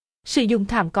Sử dụng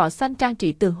thảm cỏ xanh trang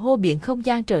trí tường hô biến không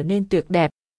gian trở nên tuyệt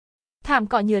đẹp. Thảm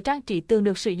cỏ nhựa trang trí tường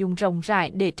được sử dụng rộng rãi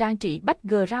để trang trí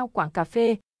background quán cà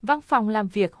phê, văn phòng làm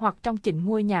việc hoặc trong chính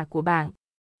ngôi nhà của bạn.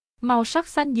 Màu sắc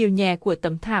xanh dịu nhẹ của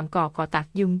tấm thảm cỏ có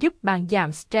tác dụng giúp bạn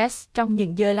giảm stress trong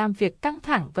những giờ làm việc căng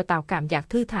thẳng và tạo cảm giác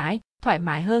thư thái, thoải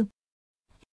mái hơn.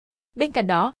 Bên cạnh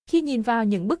đó, khi nhìn vào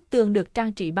những bức tường được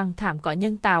trang trí bằng thảm cỏ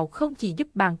nhân tạo không chỉ giúp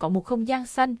bạn có một không gian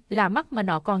xanh lạ mắt mà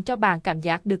nó còn cho bạn cảm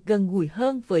giác được gần gũi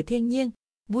hơn với thiên nhiên,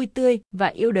 vui tươi và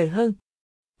yêu đời hơn.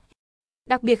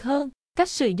 Đặc biệt hơn, cách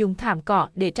sử dụng thảm cỏ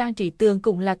để trang trí tường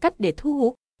cũng là cách để thu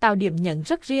hút, tạo điểm nhấn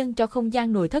rất riêng cho không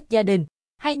gian nội thất gia đình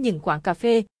hay những quán cà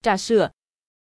phê, trà sữa